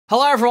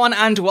Hello everyone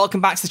and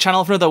welcome back to the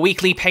channel for another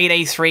weekly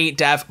Payday 3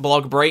 dev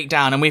blog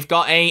breakdown, and we've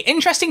got a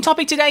interesting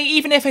topic today,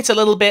 even if it's a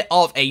little bit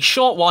of a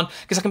short one,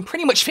 because I can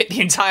pretty much fit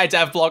the entire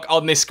dev blog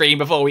on this screen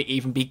before we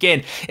even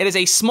begin. It is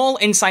a small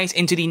insight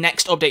into the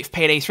next update for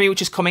Payday 3,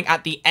 which is coming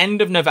at the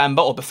end of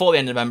November, or before the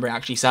end of November it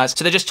actually says.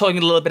 So they're just talking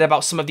a little bit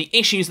about some of the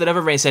issues that have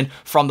arisen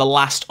from the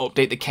last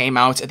update that came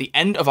out at the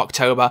end of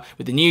October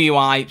with the new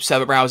UI,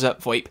 server browser,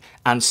 VoIP,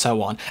 and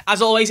so on.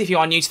 As always, if you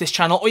are new to this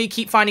channel or you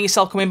keep finding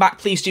yourself coming back,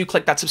 please do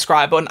click that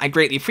subscribe button. I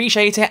greatly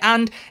appreciate it,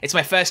 and it's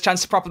my first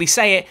chance to properly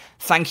say it.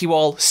 Thank you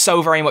all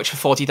so very much for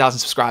 40,000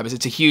 subscribers.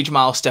 It's a huge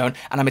milestone,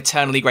 and I'm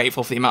eternally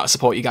grateful for the amount of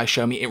support you guys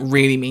show me. It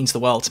really means the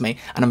world to me,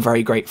 and I'm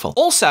very grateful.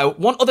 Also,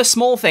 one other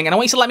small thing, and I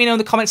want you to let me know in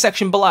the comment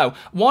section below.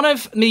 One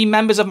of the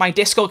members of my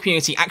Discord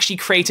community actually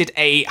created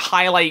a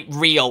highlight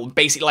reel,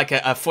 basically like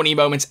a funny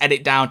moments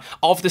edit down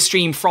of the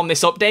stream from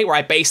this update, where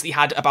I basically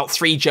had about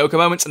 3 Joker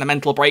moments and a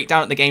mental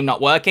breakdown at the game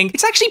not working.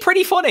 It's actually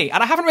pretty funny,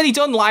 and I haven't really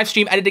done live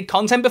stream edited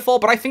content before,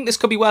 but I think this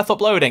could be worth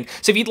uploading.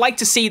 So if you'd like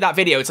to see that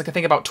video, it's like I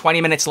think about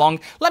 20 minutes long,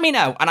 let me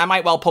know, and I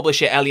might well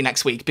publish it early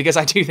next week, because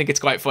I do think it's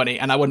quite funny,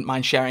 and I wouldn't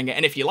mind sharing it.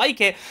 And if you like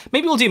it,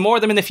 maybe we'll do more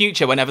of them in the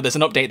future whenever there's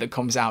an update that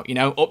comes out, you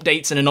know,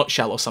 updates in a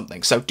nutshell or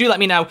something. So do let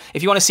me know.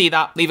 If you want to see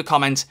that, leave a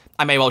comment.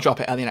 I may well drop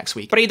it early next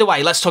week. But either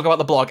way, let's talk about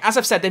the blog. As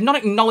I've said, they've not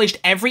acknowledged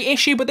every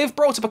issue, but they've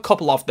brought up a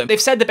couple of them.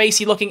 They've said they're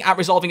basically looking at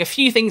resolving a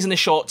few things in the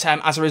short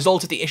term as a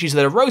result of the issues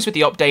that arose with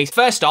the update.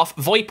 First off,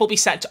 VoIP will be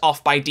set to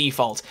off by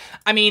default.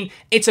 I mean,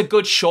 it's a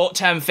good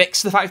short-term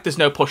fix to the fact that there's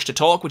no push to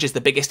talk, which is the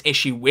biggest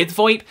issue with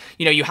VoIP.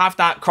 You know, you have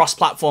that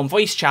cross-platform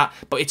voice chat,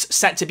 but it's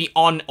set to be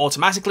on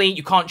automatically.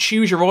 You can't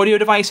choose your audio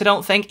device, I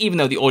don't think, even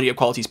though the audio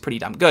quality is pretty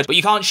damn good. But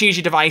you can't choose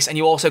your device, and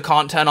you also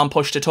can't turn on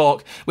push to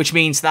talk, which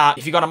means that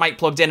if you've got a mic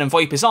plugged in and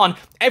VoIP is on,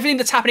 everything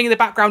that's happening in the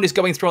background is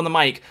going through on the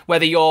mic.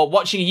 Whether you're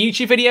watching a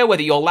YouTube video,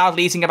 whether you're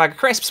loudly eating a bag of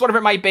crisps, whatever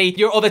it might be,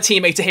 your other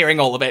teammates are hearing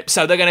all of it.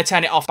 So they're going to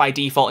turn it off by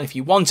default, and if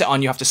you want it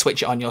on, you have to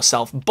switch it on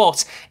yourself.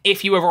 But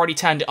if you have already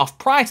turned it off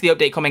prior to the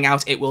update coming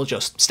out, it will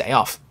just stay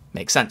off.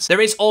 Makes sense. There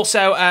is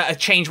also a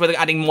change where they're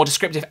adding more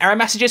descriptive error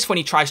messages for when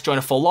you try to join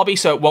a full lobby,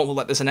 so it won't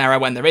let there's an error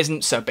when there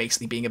isn't, so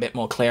basically being a bit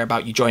more clear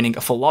about you joining a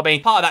full lobby.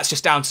 Part of that's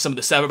just down to some of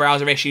the server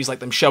browser issues, like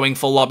them showing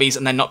full lobbies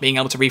and then not being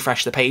able to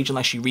refresh the page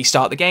unless you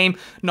restart the game.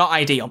 Not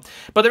ideal.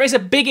 But there is a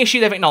big issue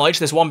they've acknowledged.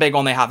 There's one big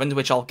one they haven't,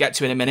 which I'll get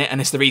to in a minute, and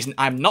it's the reason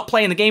I'm not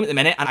playing the game at the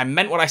minute, and I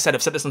meant what I said.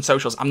 I've said this on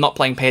socials. I'm not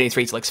playing Payday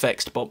 3 till it's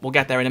fixed, but we'll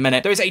get there in a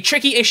minute. There is a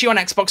tricky issue on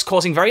Xbox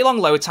causing very long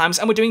load times,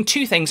 and we're doing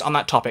 2 things on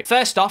that topic.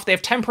 First off, they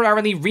have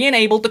temporarily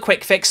re-enabled the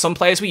quick fix some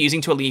players were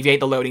using to alleviate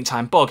the loading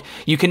time bug.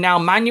 You can now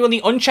manually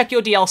uncheck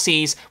your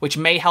DLCs, which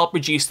may help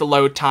reduce the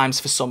load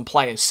times for some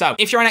players. So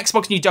if you're on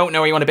Xbox and you don't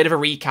know, or you want a bit of a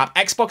recap,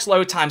 Xbox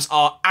load times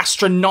are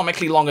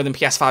astronomically longer than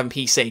PS5 and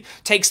PC.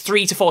 Takes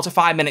 3 to 4 to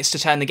 5 minutes to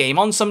turn the game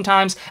on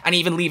sometimes, and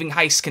even leaving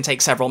heists can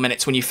take several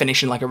minutes when you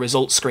finish in like a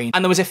results screen.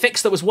 And there was a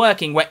fix that was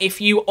working where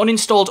if you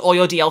uninstalled all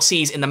your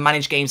DLCs in the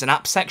manage games and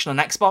apps section on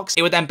Xbox,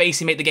 it would then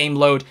basically make the game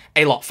load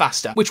a lot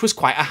faster, which was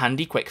quite a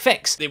handy quick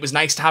fix. It was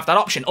nice to have that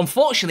option.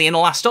 Unfortunately, in the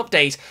last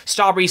update,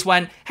 Starbreeze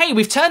went, hey,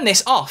 we've turned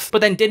this off,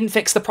 but then didn't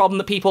fix the problem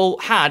that people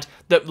had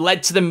that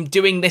led to them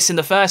doing this in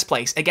the first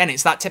place. Again,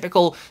 it's that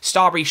typical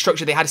Starbreeze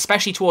structure they had,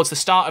 especially towards the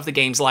start of the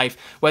game's life,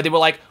 where they were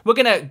like, we're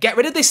gonna get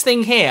rid of this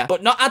thing here,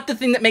 but not add the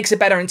thing that makes it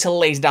better until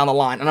later down the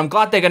line. And I'm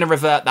glad they're gonna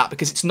revert that,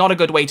 because it's not a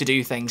good way to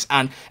do things.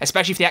 And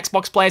especially for the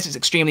Xbox players, it's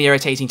extremely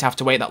irritating to have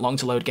to wait that long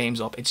to load games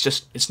up.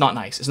 It's not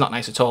nice. It's not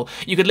nice at all.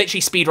 You could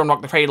literally speedrun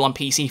Rock the Cradle on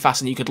PC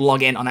faster than you could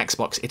log in on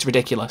Xbox. It's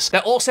ridiculous.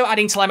 They're also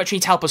adding telemetry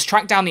to help us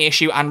track down the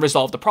issue and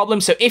resolve the problem.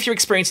 So if you're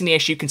experiencing the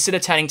issue, consider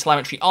turning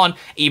telemetry on,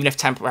 even if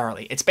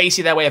temporarily. It's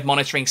basically their way of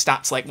monitoring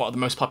stats like what are the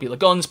most popular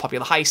guns,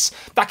 popular heists,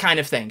 that kind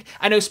of thing.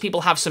 I know some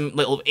people have some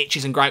little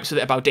itches and gripes with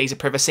it about data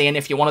privacy, and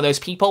if you're one of those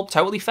people,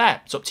 totally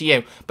fair. It's up to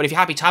you. But if you're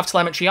happy to have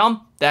telemetry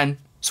on, then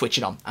switch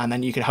it on, and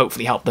then you can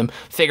hopefully help them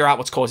figure out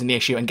what's causing the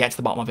issue and get to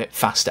the bottom of it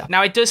faster.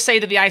 Now, it does say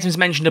that the items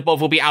mentioned above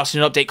will be out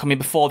in an update coming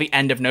before the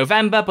end of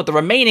November, but the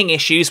remaining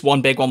issues,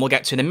 one big one we'll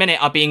get to in a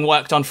minute, are being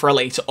worked on for a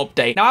later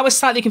update. Now, I was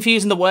slightly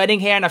confused in the wording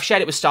here, and I've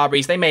shared it with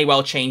Starbreeze. They may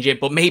well change it,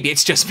 but maybe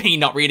it's just me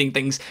not reading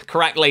things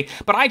correctly.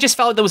 But I just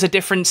felt like there was a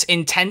difference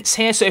in tense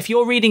here. So if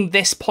you're reading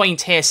this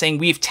point here saying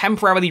we've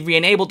temporarily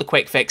re-enabled the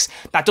quick fix,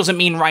 that doesn't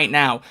mean right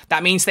now.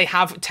 That means they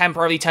have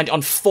temporarily turned it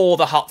on for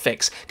the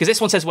hotfix, because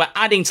this one says we're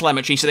adding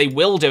telemetry, so they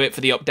will do it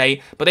for the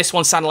update. But this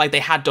one sounded like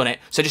they had done it.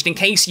 So just in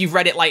case you've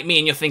read it like me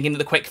and you're thinking that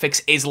the quick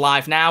fix is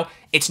live now,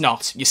 it's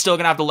not. You're still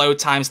going to have the load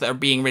times that are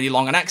being really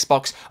long on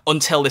Xbox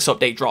until this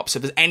update drops. So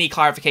if there's any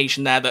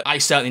clarification there that I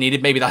certainly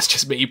needed, maybe that's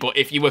just me, but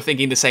if you were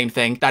thinking the same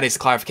thing, that is the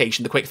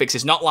clarification. The quick fix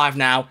is not live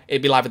now.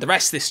 It'll be live with the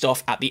rest of this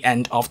stuff at the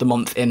end of the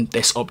month in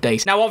this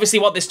update. Now, obviously,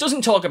 what this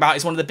doesn't talk about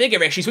is one of the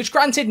bigger issues, which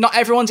granted, not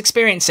everyone's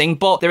experiencing,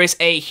 but there is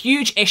a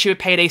huge issue with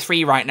Payday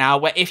 3 right now,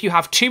 where if you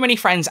have too many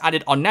friends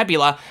added on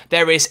Nebula,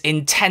 there is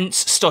intense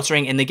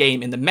stuttering in the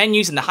game, in the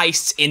menus, in the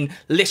heists, in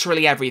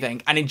literally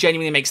everything, and it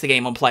genuinely makes the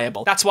game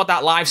unplayable. That's what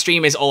that live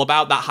stream is all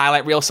about, that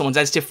highlight reel someone's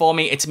edited for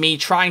me. It's me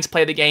trying to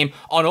play the game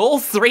on all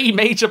 3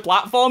 major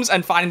platforms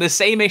and finding the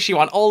same issue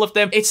on all of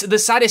them. It's the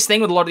saddest thing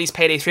with a lot of these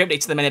Payday 3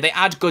 updates at the minute. They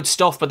add good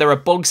stuff, but there are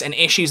bugs and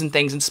issues and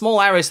things and small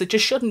errors that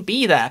just shouldn't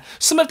be there.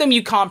 Some of them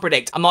you can't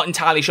predict. I'm not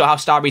entirely sure how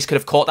Starbreeze could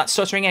have caught that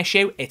stuttering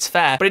issue. It's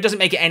fair, but it doesn't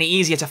make it any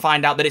easier to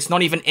find out that it's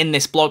not even in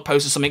this blog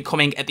post or something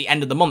coming at the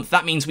end of the month.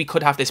 That means we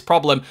could have this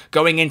problem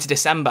going into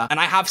December. And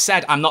I have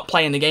said I'm not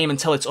playing the game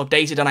until it's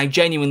updated, and I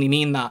genuinely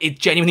mean that. It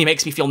genuinely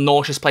makes me feel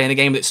nauseous playing a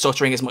game that's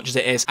stuttering as much as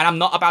it is. And I'm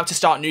not about to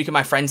start nuking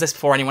my friends list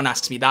before anyone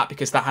asks me that,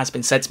 because that has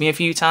been said to me a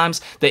few times,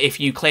 that if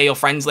you clear your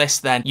friends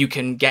list, then you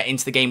can get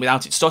into the game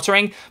without it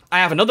stuttering. I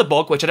have another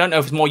bug, which I don't know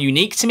if it's more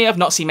unique to me. I've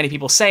not seen many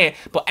people say it,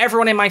 but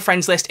everyone in my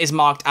friends list is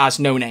marked as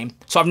no name.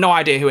 So I've no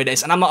idea who it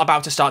is, and I'm not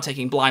about to start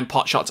taking blind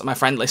pot shots at my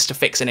friend list to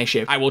fix an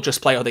issue. I will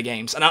just play other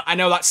games. And I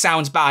know that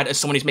sounds bad as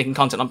someone who's making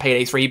content on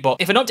Payday 3, but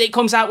if an update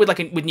comes out with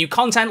with new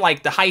content,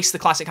 like the heist, the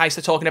classic heist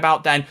they're talking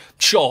about, then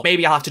sure,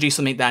 maybe I'll have to do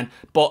something then,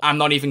 but I'm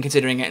not even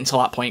considering it until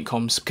that point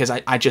comes, because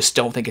I just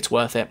don't think it's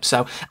worth it.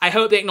 So I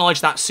hope they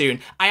acknowledge that soon.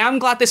 I am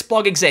glad this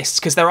blog exists,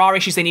 because there are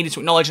issues they needed to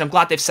acknowledge, and I'm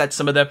glad they've said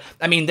some of them.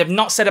 I mean, they've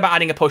not said about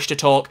adding a push to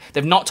talk,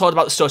 they've not talked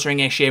about the stuttering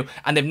issue,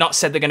 and they've not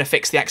said they're going to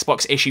fix the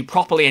Xbox issue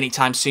properly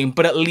anytime soon,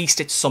 but at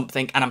least it's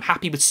something, and I'm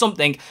happy with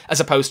something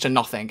as opposed to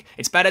nothing.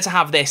 It's better to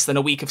have this than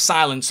a week of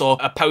silence or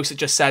a post that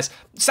just says,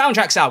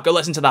 soundtrack's out, go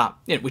listen to that,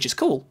 which is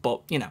cool,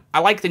 but, I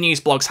like the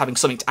news blogs having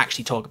something to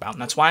actually talk about,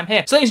 and that's why I'm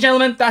here. So, ladies and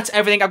gentlemen, that's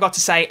everything I've got to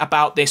say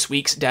about this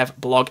week's dev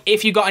blog.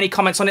 If you got any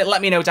comments on it,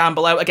 let me know down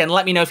below. Again,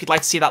 let me know if you'd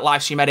like to see that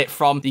live stream edit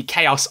from the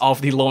chaos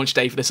of the launch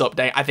day for this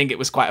update. I think it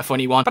was quite a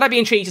funny one, but I'd be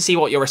intrigued to see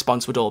what your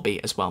response would all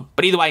be as well.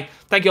 But either way,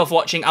 thank you all for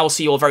watching. I will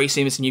see you all very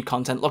soon with some new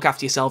content. Look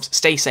after yourselves,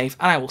 stay safe,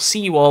 and I will see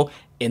you all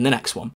in the next one.